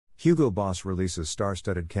Hugo Boss releases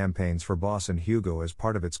star-studded campaigns for Boss and Hugo as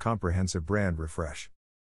part of its comprehensive brand refresh.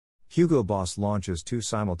 Hugo Boss launches two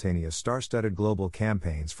simultaneous star-studded global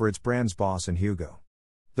campaigns for its brands Boss and Hugo.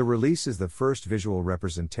 The release is the first visual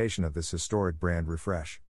representation of this historic brand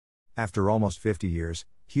refresh. After almost 50 years,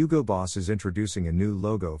 Hugo Boss is introducing a new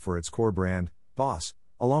logo for its core brand, Boss,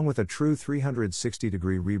 along with a true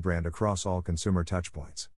 360-degree rebrand across all consumer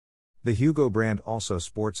touchpoints. The Hugo brand also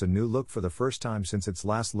sports a new look for the first time since its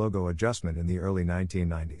last logo adjustment in the early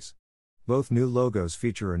 1990s. Both new logos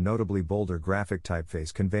feature a notably bolder graphic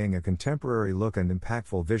typeface conveying a contemporary look and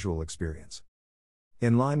impactful visual experience.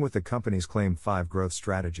 In line with the company's claimed 5 growth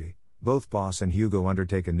strategy, both Boss and Hugo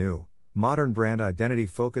undertake a new, modern brand identity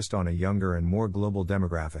focused on a younger and more global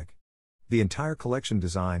demographic. The entire collection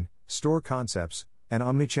design, store concepts, and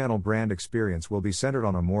omnichannel brand experience will be centered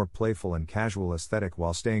on a more playful and casual aesthetic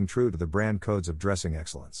while staying true to the brand codes of dressing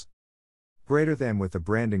excellence. Greater than with the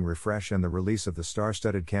branding refresh and the release of the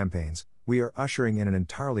star-studded campaigns, we are ushering in an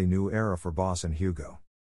entirely new era for Boss and Hugo.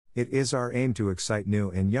 It is our aim to excite new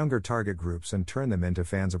and younger target groups and turn them into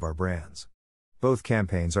fans of our brands. Both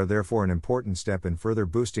campaigns are therefore an important step in further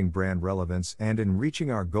boosting brand relevance and in reaching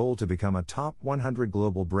our goal to become a top 100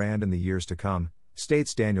 global brand in the years to come,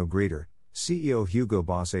 states Daniel Grieder, CEO Hugo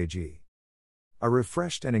Boss AG. A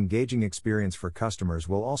refreshed and engaging experience for customers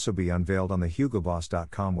will also be unveiled on the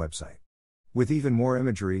hugoboss.com website. With even more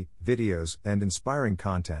imagery, videos, and inspiring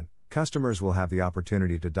content, customers will have the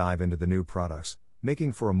opportunity to dive into the new products,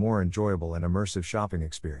 making for a more enjoyable and immersive shopping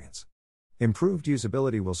experience. Improved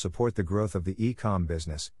usability will support the growth of the e-com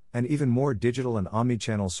business, and even more digital and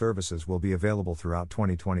omnichannel services will be available throughout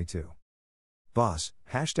 2022. Boss,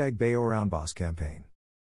 #BeYourOwnBoss campaign.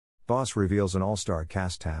 Boss reveals an all-star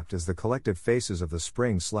cast tapped as the collective faces of the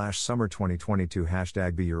Spring/Summer 2022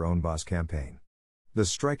 #BeYourOwnBoss campaign. The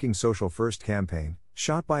striking social-first campaign,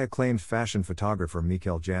 shot by acclaimed fashion photographer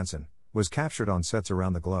Mikkel Jansen, was captured on sets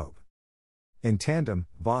around the globe. In tandem,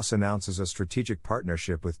 Boss announces a strategic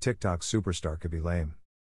partnership with TikTok superstar Khaby Lame.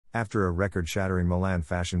 After a record-shattering Milan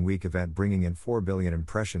Fashion Week event bringing in 4 billion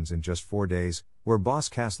impressions in just 4 days, where Boss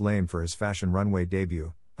cast Lame for his fashion runway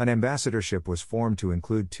debut, an ambassadorship was formed to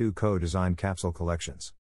include 2 co-designed capsule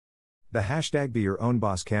collections. The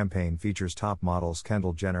 #BeYourOwnBoss campaign features top models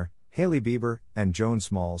Kendall Jenner, Hailey Bieber, and Joan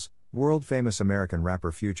Smalls, world-famous American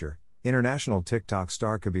rapper Future, international TikTok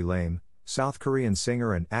star Khaby Lame, South Korean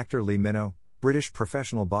singer and actor Lee Min-ho, British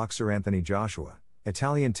professional boxer Anthony Joshua,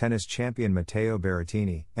 Italian tennis champion Matteo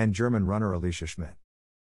Berrettini, and German runner Alicia Schmidt.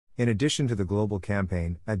 In addition to the global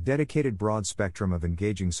campaign, a dedicated broad spectrum of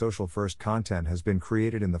engaging social-first content has been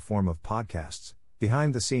created in the form of podcasts,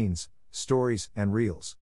 behind-the-scenes, stories, and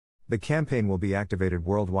reels. The campaign will be activated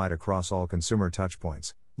worldwide across all consumer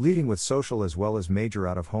touchpoints, leading with social as well as major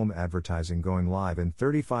out-of-home advertising going live in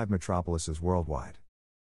 35 metropolises worldwide.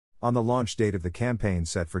 On the launch date of the campaign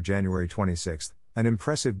set for January 26, an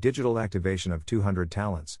impressive digital activation of 200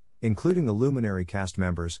 talents, including the luminary cast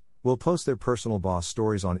members, will post their personal Boss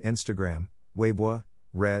stories on Instagram, Weibo,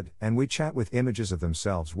 Red, and WeChat with images of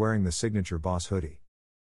themselves wearing the signature Boss hoodie.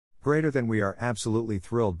 Greater than we are absolutely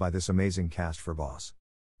thrilled by this amazing cast for Boss.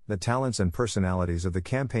 The talents and personalities of the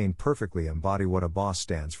campaign perfectly embody what a boss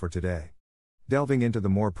stands for today. Delving into the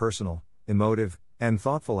more personal, emotive, and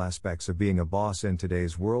thoughtful aspects of being a boss in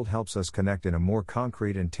today's world helps us connect in a more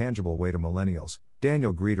concrete and tangible way to millennials,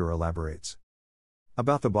 Daniel Grieder elaborates.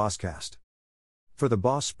 About the Boss cast. For the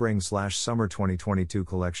Boss Spring/Summer 2022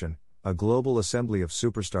 collection, a global assembly of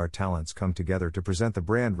superstar talents come together to present the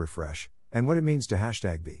brand refresh, and what it means to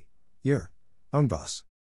 #BeYourOwnBoss.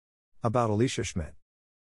 About Alicia Schmidt.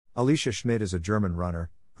 Alicia Schmidt is a German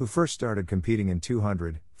runner, who first started competing in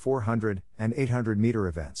 200, 400, and 800 meter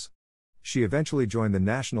events. She eventually joined the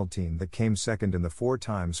national team that came second in the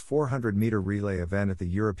 4x400 meter relay event at the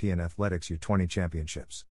European Athletics U20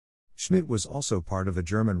 Championships. Schmidt was also part of the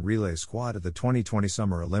German relay squad at the 2020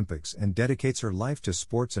 Summer Olympics and dedicates her life to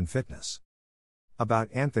sports and fitness. About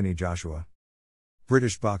Anthony Joshua.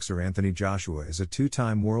 British boxer Anthony Joshua is a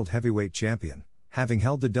 2-time world heavyweight champion, having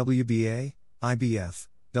held the WBA, IBF,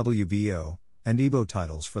 WBO, and EBO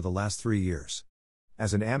titles for the last 3 years.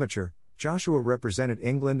 As an amateur, Joshua represented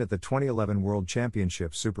England at the 2011 World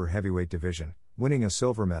Championship Super Heavyweight division, winning a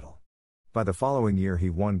silver medal. By the following year he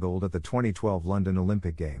won gold at the 2012 London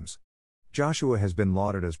Olympic Games. Joshua has been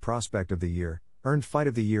lauded as Prospect of the Year, earned Fight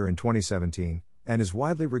of the Year in 2017, and is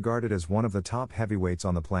widely regarded as one of the top heavyweights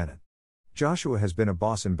on the planet. Joshua has been a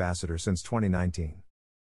Boss ambassador since 2019.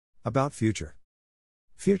 About Future.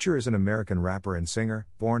 Future is an American rapper and singer,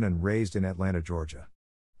 born and raised in Atlanta, Georgia.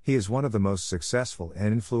 He is one of the most successful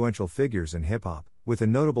and influential figures in hip-hop, with a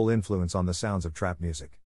notable influence on the sounds of trap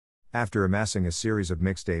music. After amassing a series of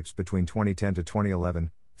mixtapes between 2010 to 2011,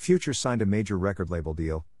 Future signed a major record label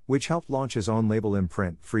deal, which helped launch his own label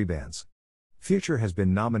imprint, Freebands. Future has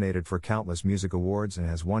been nominated for countless music awards and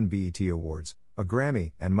has won BET Awards, a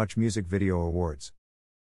Grammy, and Much Music Video Awards.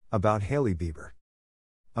 About Hailey Bieber.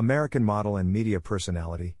 American model and media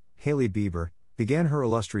personality, Hailey Bieber, began her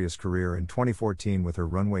illustrious career in 2014 with her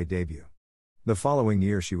runway debut. The following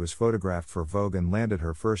year she was photographed for Vogue and landed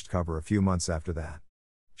her first cover a few months after that.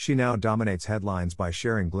 She now dominates headlines by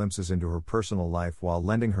sharing glimpses into her personal life while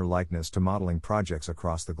lending her likeness to modeling projects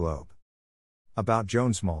across the globe. About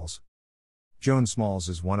Joan Smalls. Joan Smalls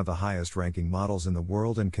is one of the highest-ranking models in the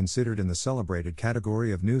world and considered in the celebrated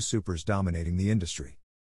category of new supers dominating the industry.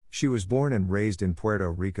 She was born and raised in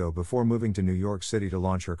Puerto Rico before moving to New York City to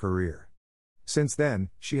launch her career. Since then,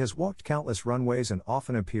 she has walked countless runways and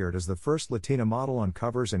often appeared as the first Latina model on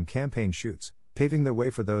covers and campaign shoots, paving the way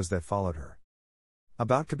for those that followed her.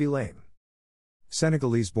 About Khaby Lame.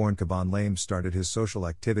 Senegalese-born Kaban Lame started his social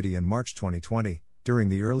activity in March 2020, during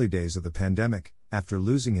the early days of the pandemic, after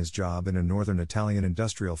losing his job in a northern Italian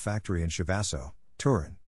industrial factory in Chivasso,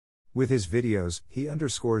 Turin. With his videos, he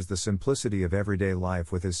underscores the simplicity of everyday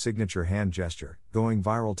life with his signature hand gesture, going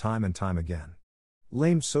viral time and time again.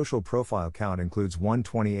 Lame's social profile count includes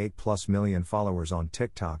 128+ million followers on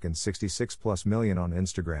TikTok and 66+ million on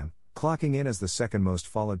Instagram, clocking in as the second most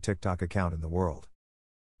followed TikTok account in the world.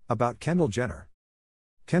 About Kendall Jenner.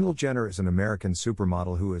 Kendall Jenner is an American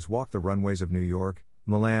supermodel who has walked the runways of New York,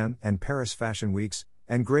 Milan, and Paris fashion weeks,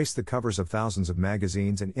 and graced the covers of thousands of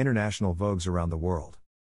magazines and international Vogues around the world.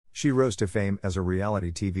 She rose to fame as a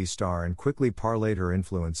reality TV star and quickly parlayed her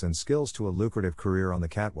influence and skills to a lucrative career on the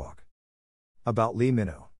catwalk. About Lee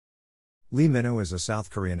Min-ho. Lee Min-ho is a South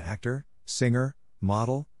Korean actor, singer,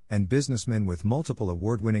 model, and businessman with multiple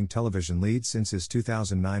award-winning television leads since his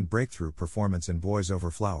 2009 breakthrough performance in Boys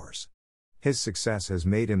Over Flowers. His success has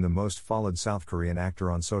made him the most followed South Korean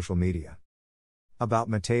actor on social media. About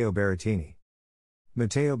Matteo Berrettini.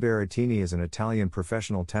 Matteo Berrettini is an Italian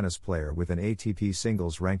professional tennis player with an ATP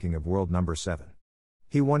singles ranking of world number 7.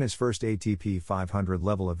 He won his first ATP 500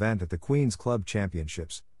 level event at the Queen's Club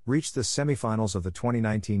Championships, reached the semifinals of the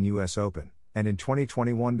 2019 US Open, and in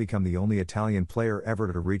 2021 become the only Italian player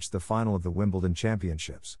ever to reach the final of the Wimbledon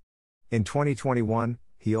Championships. In 2021,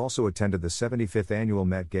 he also attended the 75th annual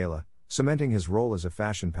Met Gala, cementing his role as a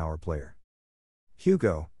fashion power player.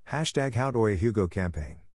 Hugo, #HowDoYouHugo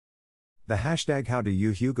campaign. The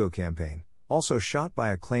 #HowDoYouHugo campaign, also shot by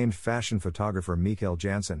acclaimed fashion photographer Mikael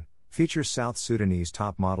Janssen, features South Sudanese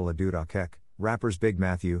top model Adud Akek, rappers Big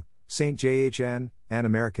Matthew, Saint JHN, and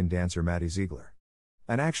American dancer Maddie Ziegler.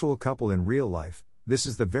 An actual couple in real life, this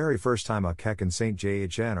is the very first time Akek and Saint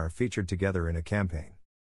JHN are featured together in a campaign.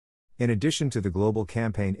 In addition to the global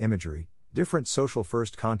campaign imagery, different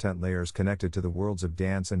social-first content layers connected to the worlds of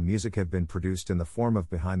dance and music have been produced in the form of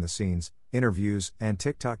behind-the-scenes, interviews, and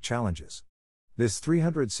TikTok challenges. This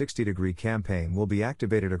 360-degree campaign will be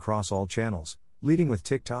activated across all channels, leading with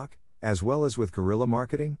TikTok, as well as with guerrilla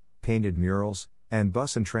marketing, painted murals, and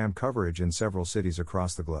bus and tram coverage in several cities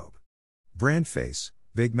across the globe. Brand face,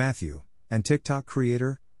 Big Matthew, and TikTok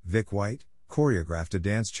creator, Vic White, choreographed a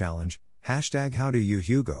dance challenge,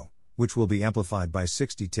 #HowDoYouHugo, which will be amplified by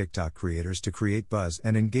 60 TikTok creators to create buzz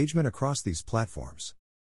and engagement across these platforms.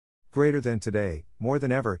 Greater than today, more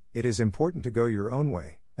than ever, it is important to go your own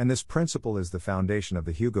way, and this principle is the foundation of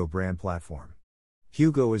the Hugo brand platform.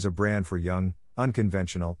 Hugo is a brand for young,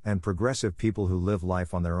 unconventional, and progressive people who live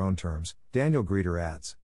life on their own terms, Daniel Greeter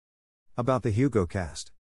adds. About the Hugo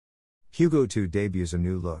cast. Hugo 2 debuts a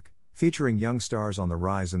new look, featuring young stars on the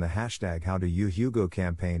rise in the #HowDoYouHugo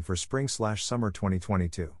campaign for spring/summer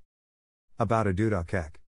 2022. About Adud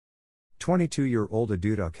Akek. 22-year-old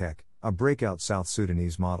Adud Akek, a breakout South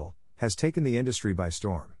Sudanese model, has taken the industry by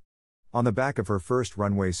storm. On the back of her first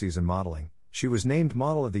runway season modeling, she was named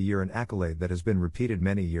Model of the Year, an accolade that has been repeated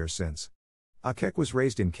many years since. Akek was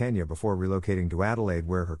raised in Kenya before relocating to Adelaide,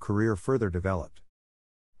 where her career further developed.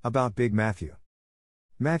 About Big Matthew.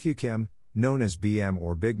 Matthew Kim, known as BM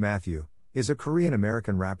or Big Matthew, is a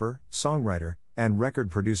Korean-American rapper, songwriter, and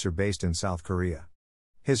record producer based in South Korea.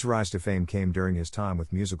 His rise to fame came during his time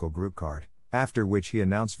with musical group KARD, after which he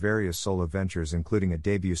announced various solo ventures including a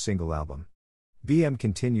debut single album. BM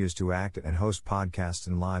continues to act and host podcasts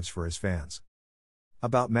and lives for his fans.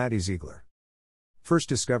 About Maddie Ziegler. First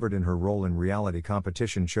discovered in her role in reality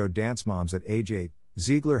competition show Dance Moms at age 8,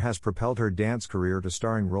 Ziegler has propelled her dance career to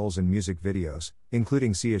starring roles in music videos,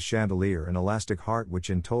 including Sia's Chandelier and Elastic Heart, which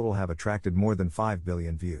in total have attracted more than 5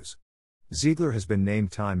 billion views. Ziegler has been named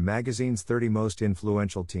Time magazine's 30 most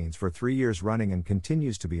influential teens for 3 years running and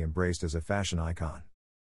continues to be embraced as a fashion icon.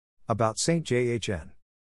 About Saint JHN.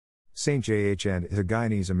 Saint JHN is a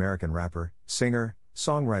Guyanese-American rapper, singer,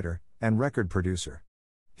 songwriter, and record producer.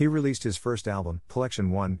 He released his first album,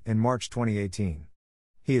 Collection 1, in March 2018.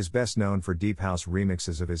 He is best known for deep house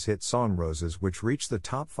remixes of his hit song Roses, which reached the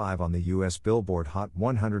top 5 on the US Billboard Hot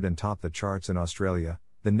 100 and topped the charts in Australia,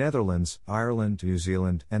 the Netherlands, Ireland, New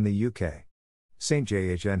Zealand, and the UK. Saint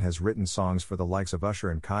JHN has written songs for the likes of Usher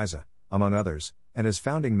and Kaiser, among others, and is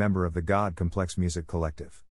founding member of the God Complex Music Collective.